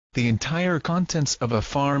The entire contents of a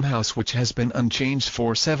farmhouse which has been unchanged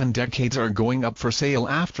for 7 decades are going up for sale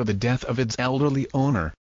after the death of its elderly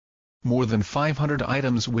owner. More than 500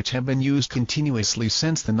 items which have been used continuously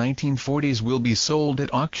since the 1940s will be sold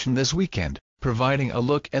at auction this weekend, providing a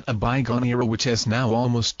look at a bygone era which has now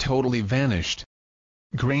almost totally vanished.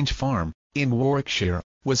 Grange Farm, in Warwickshire,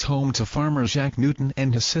 was home to farmer Jack Newton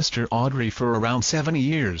and his sister Audrey for around 70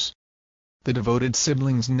 years. The devoted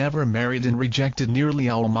siblings never married and rejected nearly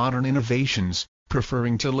all modern innovations,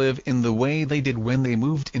 preferring to live in the way they did when they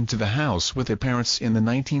moved into the house with their parents in the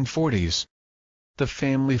 1940s. The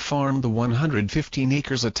family farmed the 115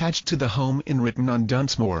 acres attached to the home in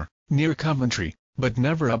Ryton-on-Dunsmore, near Coventry, but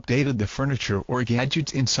never updated the furniture or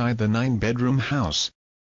gadgets inside the 9-bedroom house.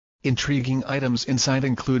 Intriguing items inside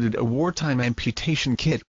included a wartime amputation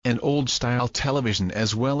kit, an old-style television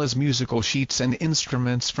as well as musical sheets and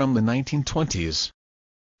instruments from the 1920s.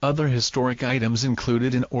 Other historic items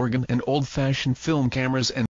included an organ and old-fashioned film cameras and